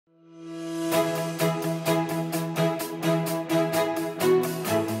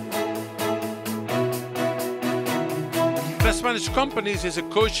Best Managed Companies is a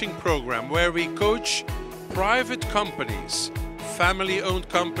coaching program where we coach private companies, family-owned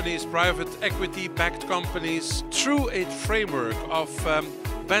companies, private equity-backed companies through a framework of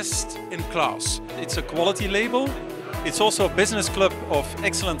best in class. It's a quality label. It's also a business club of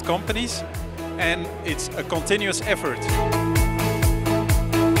excellent companies, and it's a continuous effort.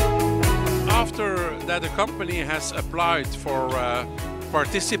 After that a company has applied for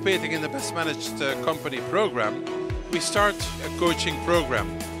participating in the Best Managed Company program, we start a coaching program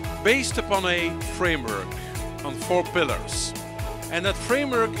based upon a framework on 4 pillars. And that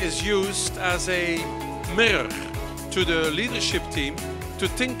framework is used as a mirror to the leadership team to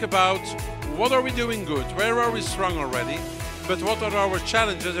think about what are we doing good, where are we strong already, but what are our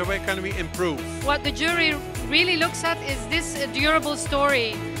challenges and where can we improve. What the jury really looks at is this a durable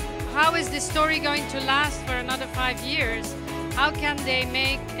story. How is this story going to last for another 5 years? How can they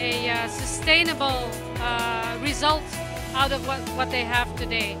make a sustainable result out of what they have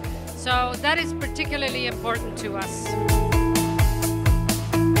today? So that is particularly important to us.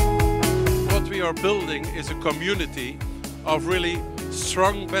 What we are building is a community of really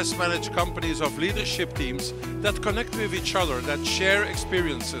strong best managed companies, of leadership teams that connect with each other, that share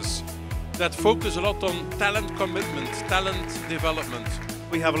experiences, that focus a lot on talent commitment, talent development.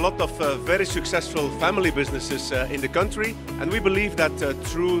 We have a lot of very successful family businesses in the country, and we believe that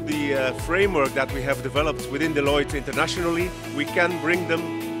through the framework that we have developed within Deloitte internationally, we can bring them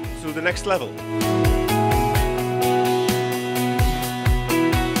to the next level.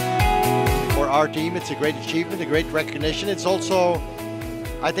 For our team, it's a great achievement, a great recognition. It's also,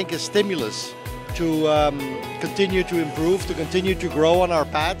 I think, a stimulus to continue to improve, to continue to grow on our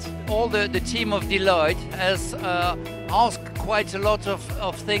path. All the team of Deloitte has asked quite a lot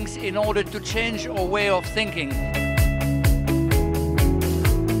of things in order to change our way of thinking.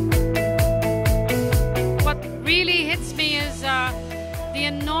 What really hits me is the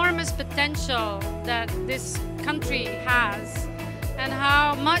enormous potential that this country has and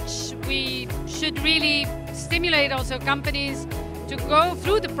how much we should really stimulate also companies to go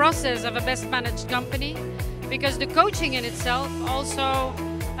through the process of a best managed company, because the coaching in itself also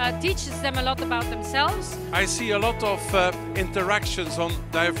teaches them a lot about themselves. I see a lot of interactions on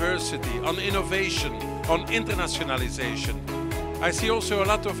diversity, on innovation, on internationalization. I see also a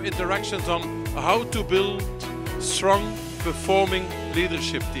lot of interactions on how to build strong, performing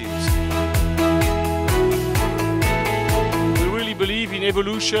leadership teams. We really believe in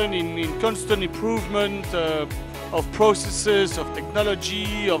evolution, in constant improvement of processes, of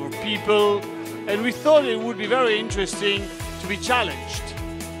technology, of people, and we thought it would be very interesting to be challenged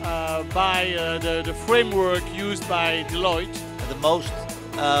by the framework used by Deloitte. The most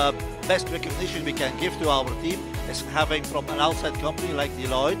best recognition we can give to our team is having from an outside company like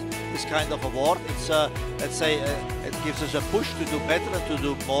Deloitte this kind of award. It's let's say it gives us a push to do better and to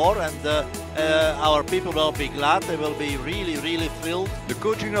do more, and our people will be glad. They will be really thrilled. The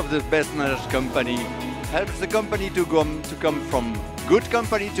coaching of the best managed company helps the company to come from good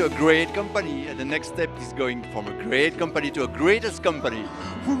company to a great company, and the next step is going from a great company to a greatest company.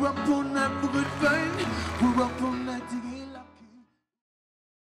 We're up all night for good fun. We're up all night together.